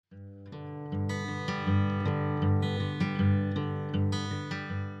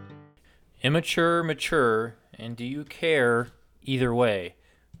Immature, mature, and do you care either way?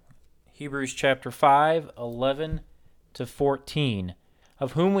 Hebrews chapter 5, 11 to 14.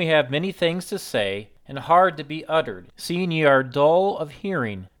 Of whom we have many things to say, and hard to be uttered, seeing ye are dull of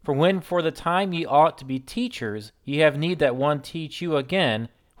hearing. For when for the time ye ought to be teachers, ye have need that one teach you again,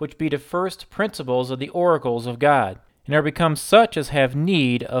 which be the first principles of the oracles of God, and are become such as have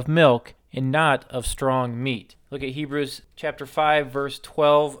need of milk, and not of strong meat. Look at Hebrews chapter 5, verse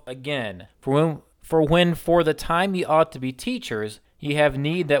 12 again. For when for the time ye ought to be teachers, ye have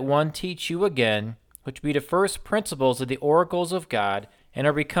need that one teach you again, which be the first principles of the oracles of God, and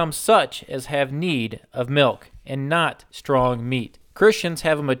are become such as have need of milk, and not strong meat. Christians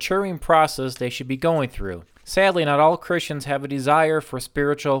have a maturing process they should be going through. Sadly, not all Christians have a desire for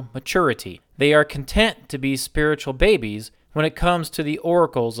spiritual maturity. They are content to be spiritual babies when it comes to the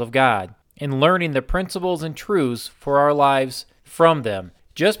oracles of God, and learning the principles and truths for our lives from them.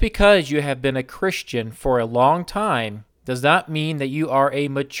 Just because you have been a Christian for a long time does not mean that you are a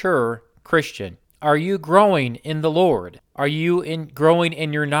mature Christian. Are you growing in the Lord? Are you growing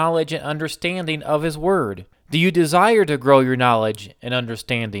in your knowledge and understanding of His Word? Do you desire to grow your knowledge and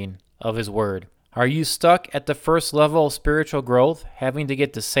understanding of His Word? Are you stuck at the first level of spiritual growth, having to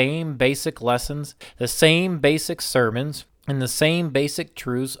get the same basic lessons, the same basic sermons, and the same basic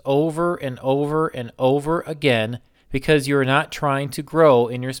truths over and over and over again because you are not trying to grow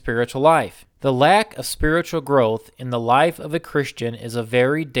in your spiritual life? The lack of spiritual growth in the life of a Christian is a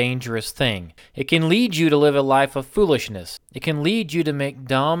very dangerous thing. It can lead you to live a life of foolishness. It can lead you to make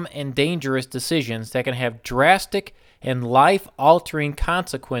dumb and dangerous decisions that can have drastic and life-altering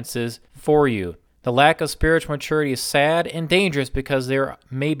consequences for you. The lack of spiritual maturity is sad and dangerous because there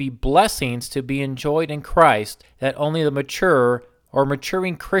may be blessings to be enjoyed in Christ that only the mature or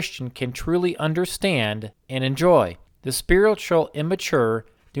maturing Christian can truly understand and enjoy. The spiritual immature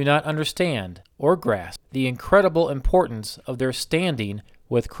do not understand or grasp the incredible importance of their standing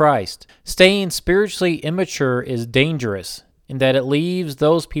with Christ. Staying spiritually immature is dangerous in that it leaves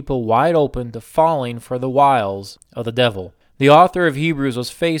those people wide open to falling for the wiles of the devil. The author of Hebrews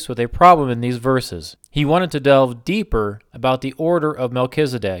was faced with a problem in these verses. He wanted to delve deeper about the order of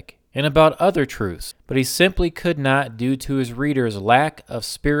Melchizedek and about other truths, but he simply could not due to his readers' lack of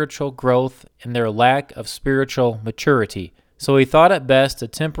spiritual growth and their lack of spiritual maturity. So he thought it best to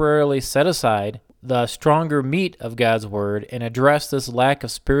temporarily set aside the stronger meat of God's Word and address this lack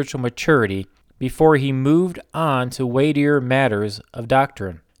of spiritual maturity before he moved on to weightier matters of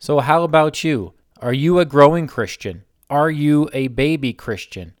doctrine. So how about you? Are you a growing Christian? Are you a baby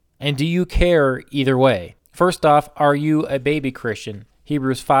Christian? And do you care either way? First off, are you a baby Christian?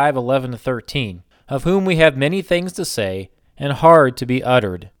 Hebrews 5, 11 to 13. Of whom we have many things to say, and hard to be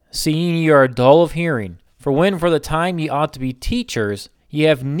uttered, seeing ye are dull of hearing. For when for the time ye ought to be teachers, ye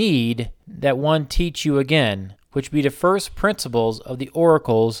have need that one teach you again, which be the first principles of the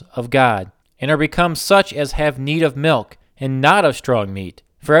oracles of God, and are become such as have need of milk, and not of strong meat.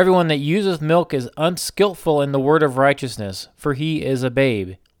 For everyone that useth milk is unskillful in the word of righteousness, for he is a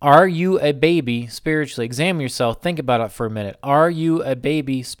babe. Are you a baby spiritually? Examine yourself. Think about it for a minute. Are you a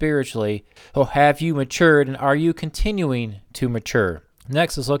baby spiritually? Or have you matured, and are you continuing to mature?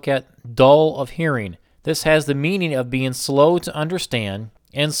 Next, let's look at dull of hearing. This has the meaning of being slow to understand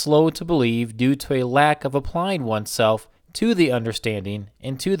and slow to believe due to a lack of applying oneself to the understanding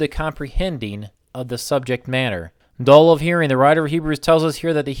and to the comprehending of the subject matter. Dull of hearing. The writer of Hebrews tells us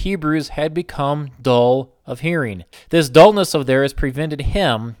here that the Hebrews had become dull of hearing. This dullness of theirs prevented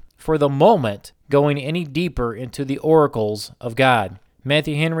him, for the moment, going any deeper into the oracles of God.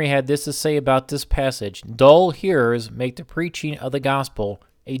 Matthew Henry had this to say about this passage: dull hearers make the preaching of the gospel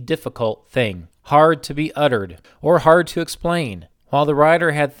a difficult thing, hard to be uttered, or hard to explain. While the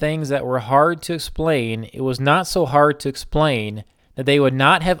writer had things that were hard to explain, it was not so hard to explain that they would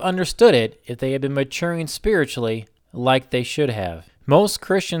not have understood it if they had been maturing spiritually like they should have. Most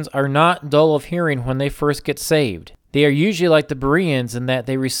Christians are not dull of hearing when they first get saved. They are usually like the Bereans in that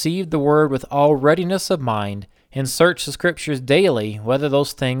they receive the word with all readiness of mind and search the scriptures daily whether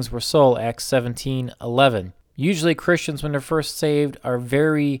those things were so, Acts 17:11. Usually Christians when they're first saved are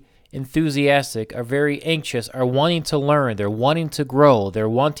very enthusiastic, are very anxious, are wanting to learn, they're wanting to grow, they're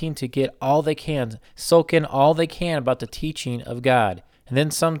wanting to get all they can, soak in all they can about the teaching of God. And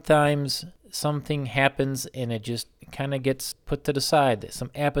then sometimes something happens and it just kind of gets put to the side.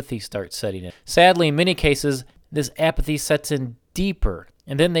 Some apathy starts setting in. Sadly, in many cases, this apathy sets in deeper,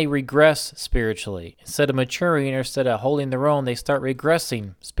 and then they regress spiritually. Instead of maturing or instead of holding their own, they start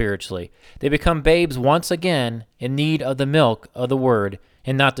regressing spiritually. They become babes once again in need of the milk of the Word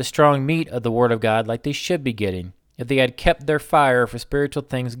and not the strong meat of the Word of God like they should be getting if they had kept their fire for spiritual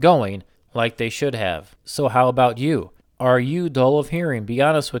things going like they should have. So how about you? Are you dull of hearing? Be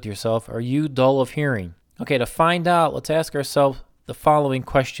honest with yourself. Are you dull of hearing? Okay, to find out, let's ask ourselves the following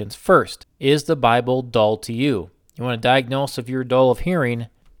questions. First, is the Bible dull to you? You want to diagnose if you're dull of hearing?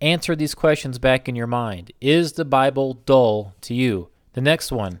 Answer these questions back in your mind. Is the Bible dull to you? The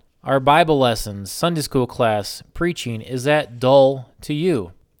next one, our Bible lessons, Sunday school class, preaching, is that dull to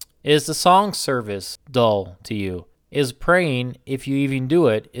you? Is the song service dull to you? Is praying, if you even do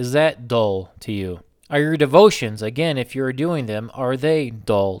it, is that dull to you? Are your devotions, again, if you're doing them, are they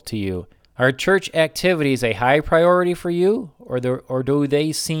dull to you? Are church activities a high priority for you, or do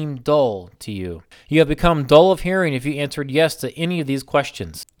they seem dull to you? You have become dull of hearing if you answered yes to any of these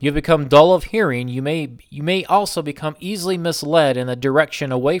questions. You have become dull of hearing. You may also become easily misled in a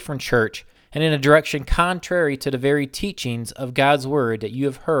direction away from church and in a direction contrary to the very teachings of God's Word that you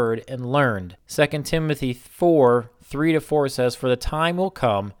have heard and learned. 2 Timothy 4:3-4 says, "For the time will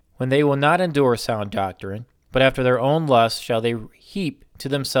come when they will not endure sound doctrine, but after their own lusts shall they heap to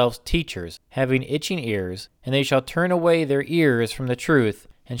themselves teachers, having itching ears, and they shall turn away their ears from the truth,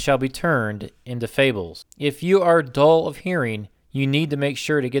 and shall be turned into fables." If you are dull of hearing, you need to make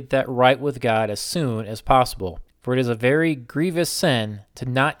sure to get that right with God as soon as possible. For it is a very grievous sin to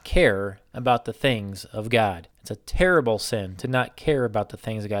not care about the things of God. It's a terrible sin to not care about the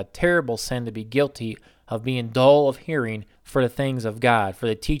things of God. Terrible sin to be guilty of being dull of hearing for the things of God, for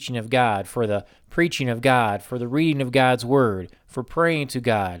the teaching of God, for the preaching of God, for the reading of God's Word, for praying to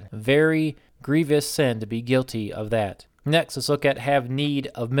God. Very grievous sin to be guilty of that. Next, let's look at have need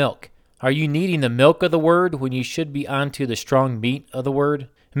of milk. Are you needing the milk of the Word when you should be onto the strong meat of the Word?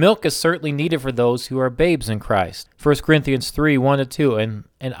 Milk is certainly needed for those who are babes in Christ. 1 Corinthians 3:1-2,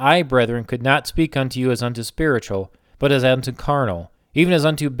 And I, brethren, could not speak unto you as unto spiritual, but as unto carnal, even as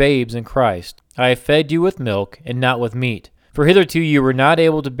unto babes in Christ. I have fed you with milk, and not with meat. For hitherto you were not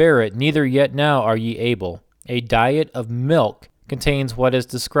able to bear it, neither yet now are ye able. A diet of milk contains what is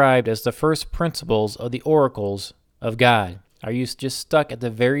described as the first principles of the oracles of God. Are you just stuck at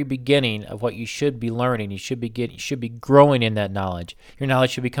the very beginning of what you should be learning? You should be growing in that knowledge. Your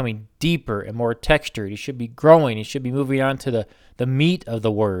knowledge should be becoming deeper and more textured. You should be growing. You should be moving on to the meat of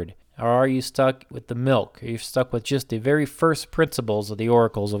the Word. Or are you stuck with the milk? Are you stuck with just the very first principles of the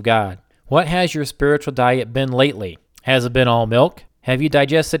oracles of God? What has your spiritual diet been lately? Has it been all milk? Have you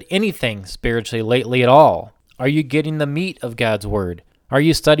digested anything spiritually lately at all? Are you getting the meat of God's Word? Are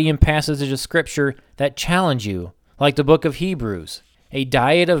you studying passages of Scripture that challenge you, like the book of Hebrews? A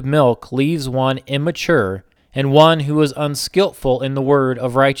diet of milk leaves one immature and one who is unskillful in the word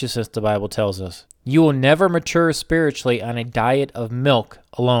of righteousness, the Bible tells us. You will never mature spiritually on a diet of milk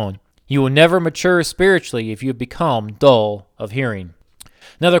alone. You will never mature spiritually if you become dull of hearing.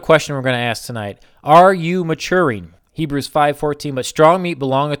 Another question we're going to ask tonight. Are you maturing? Hebrews 5:14, But strong meat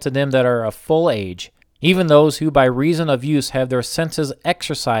belongeth to them that are of full age, even those who by reason of use have their senses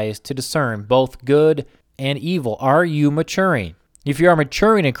exercised to discern both good and evil. Are you maturing? If you are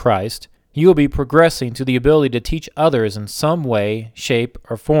maturing in Christ, you will be progressing to the ability to teach others in some way, shape,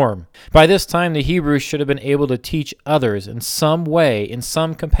 or form. By this time, the Hebrews should have been able to teach others in some way, in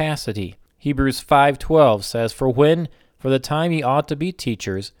some capacity. Hebrews 5:12 says, For the time ye ought to be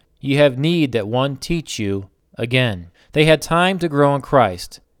teachers, ye have need that one teach you again. They had time to grow in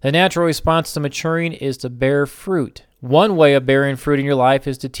Christ. The natural response to maturing is to bear fruit. One way of bearing fruit in your life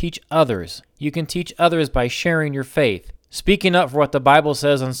is to teach others. You can teach others by sharing your faith, speaking up for what the Bible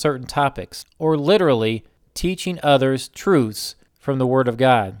says on certain topics, or literally teaching others truths from the Word of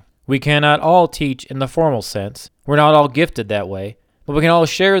God. We cannot all teach in the formal sense. We're not all gifted that way, but we can all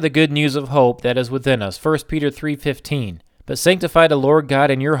share the good news of hope that is within us. 1 Peter 3:15. But sanctify the Lord God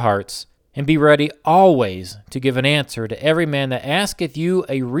in your hearts, and be ready always to give an answer to every man that asketh you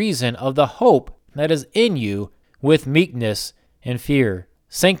a reason of the hope that is in you with meekness and fear.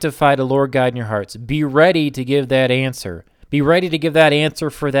 Sanctify the Lord God in your hearts. Be ready to give that answer. Be ready to give that answer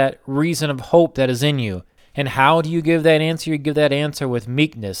for that reason of hope that is in you. And how do you give that answer? You give that answer with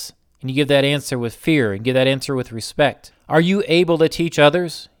meekness, and you give that answer with fear, and give that answer with respect. Are you able to teach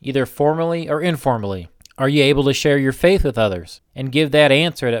others, either formally or informally? Are you able to share your faith with others and give that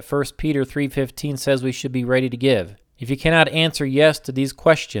answer that 1 Peter 3:15 says we should be ready to give? If you cannot answer yes to these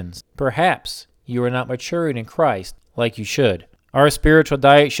questions, perhaps you are not maturing in Christ like you should. Our spiritual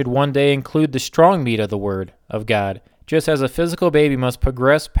diet should one day include the strong meat of the Word of God. Just as a physical baby must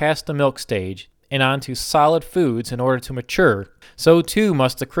progress past the milk stage and onto solid foods in order to mature, so too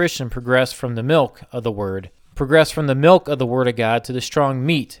must the Christian progress from the milk of the Word, of God to the strong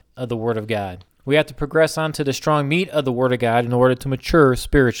meat of the Word of God. We have to progress onto the strong meat of the Word of God in order to mature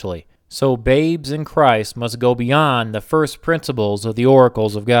spiritually. So babes in Christ must go beyond the first principles of the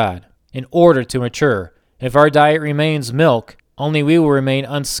oracles of God. in order to mature. If our diet remains milk, only we will remain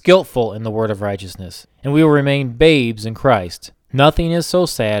unskillful in the word of righteousness, and we will remain babes in Christ. Nothing is so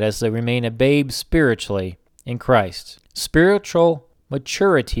sad as to remain a babe spiritually in Christ. Spiritual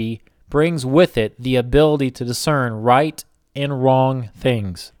maturity brings with it the ability to discern right and wrong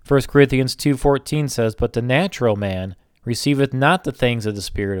things. 1 Corinthians 2:14 says, "But the natural man receiveth not the things of the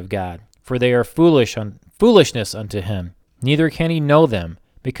Spirit of God, for they are foolishness unto him. Neither can he know them,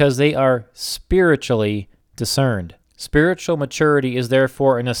 because they are spiritually discerned." Spiritual maturity is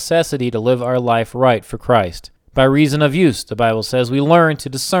therefore a necessity to live our life right for Christ. By reason of use, the Bible says, we learn to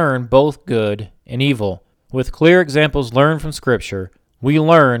discern both good and evil. With clear examples learned from Scripture, we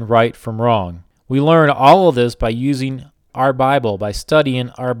learn right from wrong. We learn all of this by using our Bible, by studying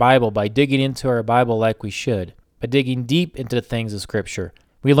our Bible, by digging into our Bible like we should, by digging deep into the things of Scripture.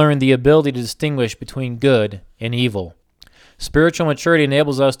 We learn the ability to distinguish between good and evil. Spiritual maturity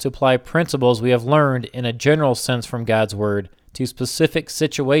enables us to apply principles we have learned in a general sense from God's Word to specific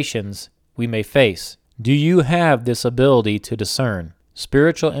situations we may face. Do you have this ability to discern?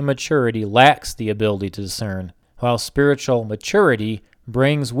 Spiritual immaturity lacks the ability to discern, while spiritual maturity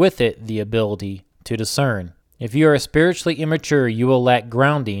brings with it the ability to discern. If you are spiritually immature, you will lack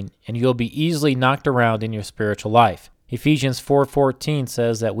grounding, and you will be easily knocked around in your spiritual life. Ephesians 4:14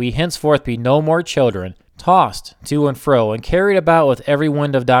 says that we henceforth be no more children, tossed to and fro, and carried about with every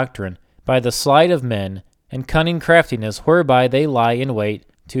wind of doctrine, by the sleight of men, and cunning craftiness, whereby they lie in wait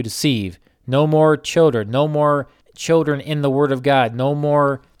to deceive. No more children in the Word of God, no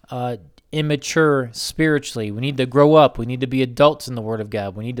more immature spiritually. We need to grow up. We need to be adults in the Word of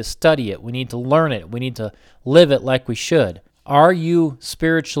God. We need to study it. We need to learn it. We need to live it like we should. Are you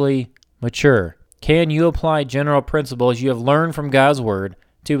spiritually mature? Can you apply general principles you have learned from God's Word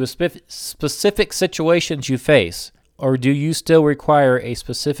to specific situations you face? Or do you still require a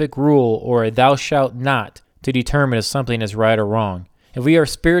specific rule or a thou shalt not to determine if something is right or wrong? If we are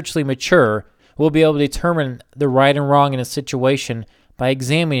spiritually mature, we'll be able to determine the right and wrong in a situation by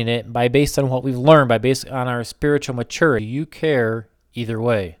examining it, based on what we've learned, based on our spiritual maturity. Do you care either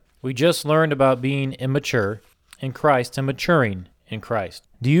way? We just learned about being immature in Christ and maturing in Christ.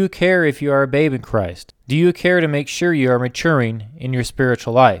 Do you care if you are a babe in Christ? Do you care to make sure you are maturing in your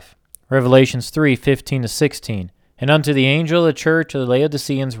spiritual life? Revelations 3:15-16. And unto the angel of the church of the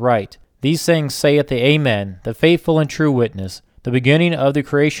Laodiceans write, These things saith the Amen, the faithful and true witness, the beginning of the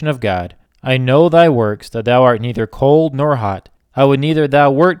creation of God. I know thy works, that thou art neither cold nor hot. I would neither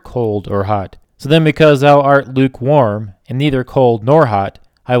thou wert cold or hot. So then because thou art lukewarm, and neither cold nor hot,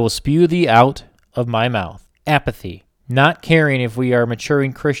 I will spew thee out of my mouth. Apathy. Not caring if we are a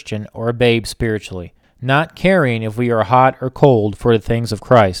maturing Christian or a babe spiritually. Not caring if we are hot or cold for the things of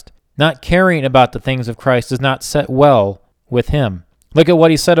Christ. Not caring about the things of Christ does not set well with him. Look at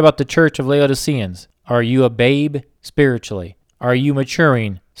what he said about the church of Laodiceans. Are you a babe spiritually? Are you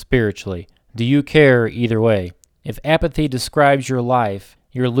maturing spiritually? Do you care either way? If apathy describes your life,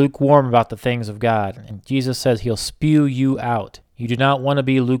 you're lukewarm about the things of God. And Jesus says he'll spew you out. You do not want to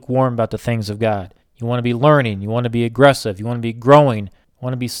be lukewarm about the things of God. You want to be learning. You want to be aggressive. You want to be growing. You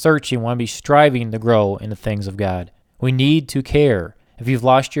want to be searching. You want to be striving to grow in the things of God. We need to care. If you've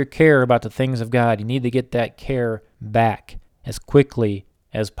lost your care about the things of God, you need to get that care back as quickly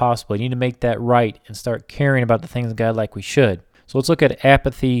as possible. You need to make that right and start caring about the things of God like we should. So let's look at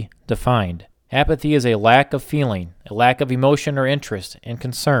apathy defined. Apathy is a lack of feeling, a lack of emotion or interest and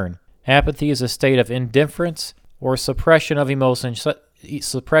concern. Apathy is a state of indifference or suppression of emotion such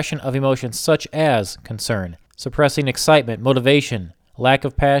as concern, suppressing excitement, motivation, lack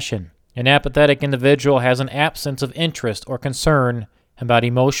of passion. An apathetic individual has an absence of interest or concern about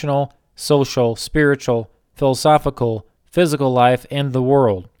emotional, social, spiritual, philosophical, physical life, and the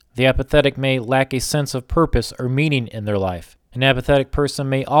world. The apathetic may lack a sense of purpose or meaning in their life. An apathetic person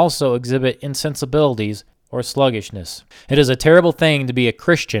may also exhibit insensibilities or sluggishness. It is a terrible thing to be a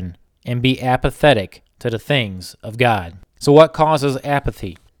Christian and be apathetic to the things of God. So what causes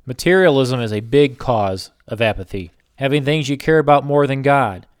apathy? Materialism is a big cause of apathy. Having things you care about more than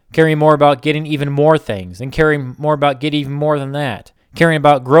God. Caring more about getting even more things, and caring more about getting even more than that. Caring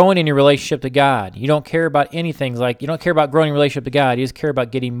about growing in your relationship to God. You don't care about anything you don't care about growing in your relationship to God. You just care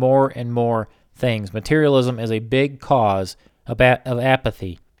about getting more and more things. Materialism is a big cause of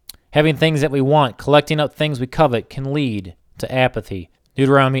apathy. Having things that we want, collecting up things we covet, can lead to apathy.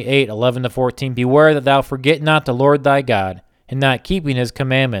 Deuteronomy 8:11-14. Beware that thou forget not the Lord thy God, and not keeping his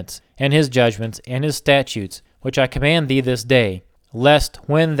commandments, and his judgments, and his statutes, which I command thee this day, lest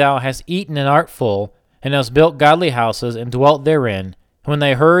when thou hast eaten and art full, and hast built godly houses, and dwelt therein, and when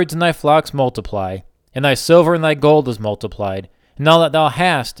thy herds and thy flocks multiply, and thy silver and thy gold is multiplied, and and all that thou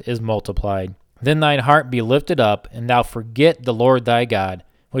hast is multiplied. Then thine heart be lifted up, and thou forget the Lord thy God,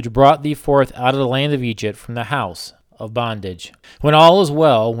 which brought thee forth out of the land of Egypt from the house of bondage. When all is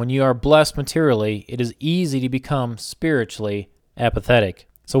well, when you are blessed materially, it is easy to become spiritually apathetic.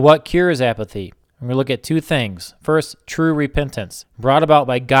 So what cures apathy? We're going to look at two things. First, true repentance, brought about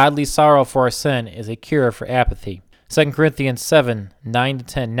by godly sorrow for our sin, is a cure for apathy. 2 Corinthians 7,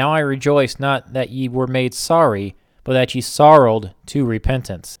 9-10. Now I rejoice not that ye were made sorry, but that ye sorrowed to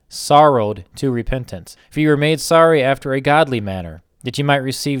repentance. Sorrowed to repentance. For ye were made sorry after a godly manner, that ye might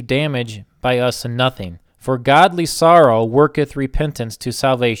receive damage by us in nothing. For godly sorrow worketh repentance to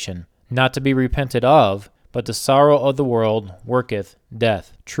salvation, not to be repented of, but the sorrow of the world worketh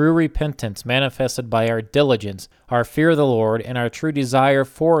death. True repentance manifested by our diligence, our fear of the Lord, and our true desire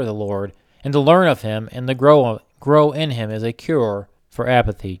for the Lord, and to learn of him and to grow in him, is a cure for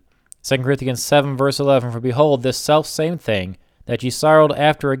apathy. 2 Corinthians 7 verse 11, For behold, this selfsame thing, that ye sorrowed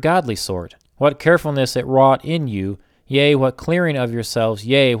after a godly sort, what carefulness it wrought in you, yea, what clearing of yourselves,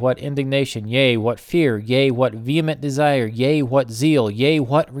 yea, what indignation, yea, what fear, yea, what vehement desire, yea, what zeal, yea,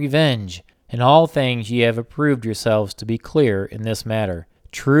 what revenge. In all things ye have approved yourselves to be clear in this matter.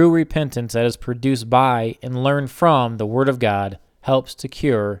 True repentance that is produced by and learned from the Word of God helps to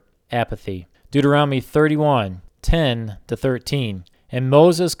cure apathy. Deuteronomy 31, 10-13. And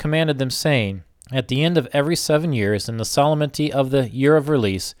Moses commanded them, saying, At the end of every 7 years, in the solemnity of the year of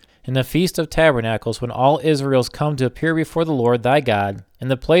release, in the feast of tabernacles, when all Israel is come to appear before the Lord thy God, in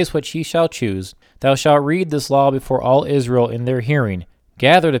the place which he shall choose, thou shalt read this law before all Israel in their hearing.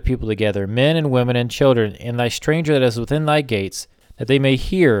 Gather the people together, men and women and children, and thy stranger that is within thy gates, that they may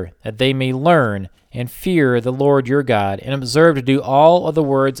hear, that they may learn, and fear the Lord your God, and observe to do all of the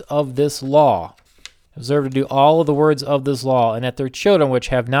words of this law. Observe to do all of the words of this law, and that their children which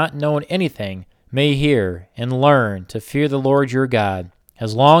have not known anything may hear and learn to fear the Lord your God,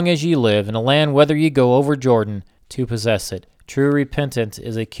 as long as ye live in a land whither ye go over Jordan to possess it. True repentance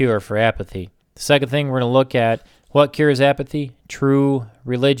is a cure for apathy. The second thing we're going to look at, what cures apathy? True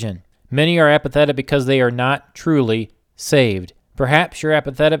religion. Many are apathetic because they are not truly saved. Perhaps you're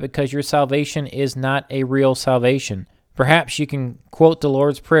apathetic because your salvation is not a real salvation. Perhaps you can quote the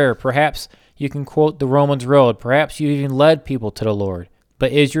Lord's Prayer. Perhaps you can quote the Romans Road. Perhaps you even led people to the Lord.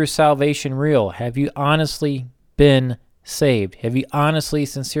 But is your salvation real? Have you honestly been saved? Have you honestly,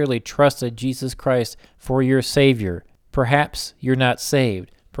 sincerely trusted Jesus Christ for your Savior? Perhaps you're not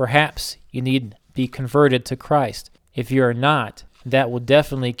saved. Perhaps you need to be converted to Christ. If you are not, that will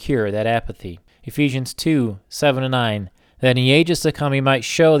definitely cure that apathy. Ephesians 2, 7-9. That in the ages to come he might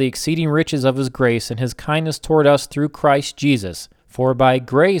show the exceeding riches of his grace and his kindness toward us through Christ Jesus. For by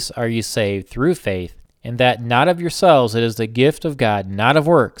grace are ye saved through faith, and that not of yourselves, it is the gift of God, not of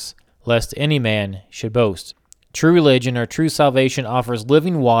works, lest any man should boast. True religion or true salvation offers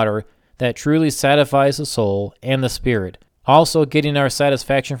living water that truly satisfies the soul and the spirit. Also, getting our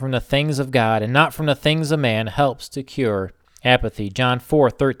satisfaction from the things of God and not from the things of man helps to cure apathy. John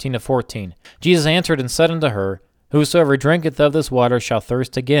 4, 13-14. Jesus answered and said unto her, Whosoever drinketh of this water shall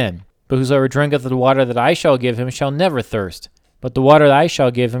thirst again. But whosoever drinketh of the water that I shall give him shall never thirst. But the water that I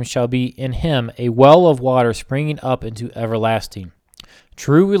shall give him shall be in him a well of water springing up into everlasting.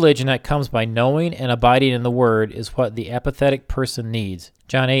 True religion that comes by knowing and abiding in the Word is what the apathetic person needs.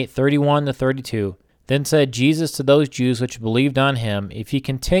 John 8, 31-32. Then said Jesus to those Jews which believed on him, If ye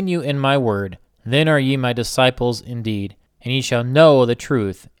continue in my word, then are ye my disciples indeed, and ye shall know the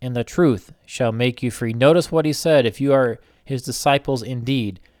truth, and the truth shall make you free. Notice what he said, if you are his disciples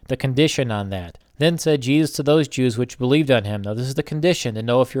indeed, the condition on that. Then said Jesus to those Jews which believed on him, now this is the condition to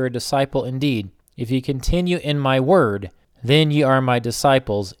know if you're a disciple indeed. If ye continue in my word, then ye are my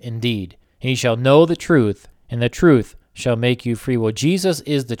disciples indeed, and ye shall know the truth, and the truth shall make you free. Well, Jesus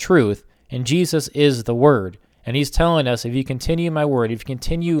is the truth, and Jesus is the Word. And he's telling us, if you continue in my Word, if you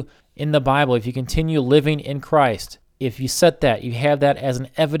continue in the Bible, if you continue living in Christ, if you set that, you have that as an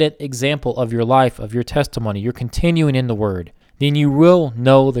evident example of your life, of your testimony, you're continuing in the Word, then you will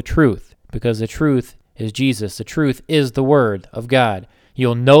know the truth, because the truth is Jesus. The truth is the Word of God.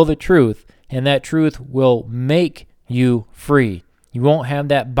 You'll know the truth, and that truth will make you free. You won't have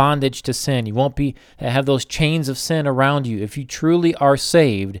that bondage to sin. You won't have those chains of sin around you. If you truly are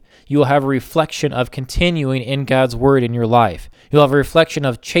saved, you will have a reflection of continuing in God's Word in your life. You'll have a reflection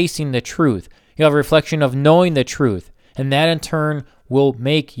of chasing the truth. You'll have a reflection of knowing the truth. And that in turn will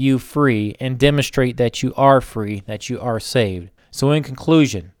make you free and demonstrate that you are free, that you are saved. So in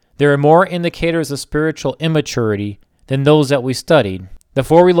conclusion, there are more indicators of spiritual immaturity than those that we studied. The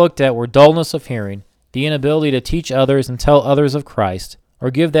four we looked at were dullness of hearing, the inability to teach others and tell others of Christ,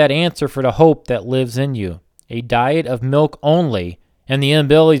 or give that answer for the hope that lives in you, a diet of milk only, and the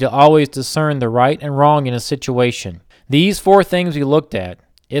inability to always discern the right and wrong in a situation. These 4 things we looked at,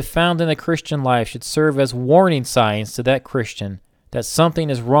 if found in the Christian life, should serve as warning signs to that Christian that something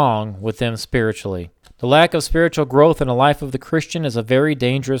is wrong with them spiritually. The lack of spiritual growth in the life of the Christian is a very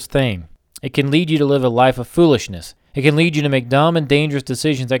dangerous thing. It can lead you to live a life of foolishness. It can lead you to make dumb and dangerous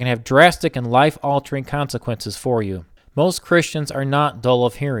decisions that can have drastic and life-altering consequences for you. Most Christians are not dull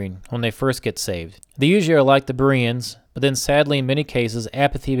of hearing when they first get saved. They usually are like the Bereans, but then sadly in many cases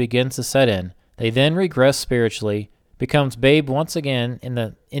apathy begins to set in. They then regress spiritually, becomes babe once again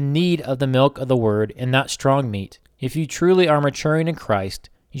in need of the milk of the word and not strong meat. If you truly are maturing in Christ,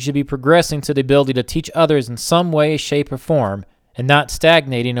 you should be progressing to the ability to teach others in some way, shape, or form, and not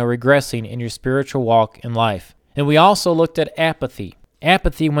stagnating or regressing in your spiritual walk in life. And we also looked at apathy.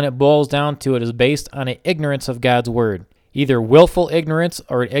 Apathy, when it boils down to it, is based on an ignorance of God's word, either willful ignorance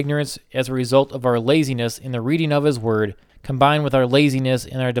or an ignorance as a result of our laziness in the reading of his word, combined with our laziness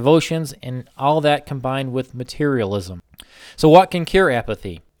in our devotions, and all that combined with materialism. So what can cure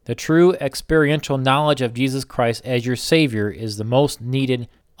apathy? The true experiential knowledge of Jesus Christ as your Savior is the most needed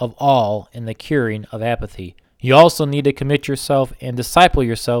of all in the curing of apathy. You also need to commit yourself and disciple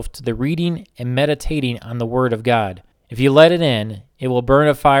yourself to the reading and meditating on the Word of God. If you let it in, it will burn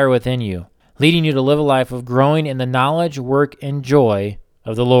a fire within you, leading you to live a life of growing in the knowledge, work, and joy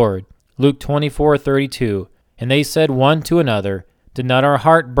of the Lord. Luke 24:32. And they said one to another, Did not our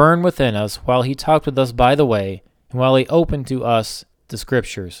heart burn within us while he talked with us by the way, and while he opened to us the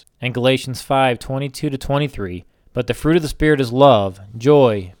Scriptures? And Galatians 5:22-23. But the fruit of the Spirit is love,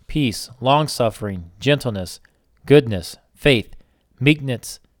 joy, peace, long-suffering, gentleness, goodness, faith,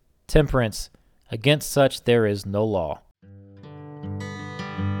 meekness, temperance. Against such there is no law.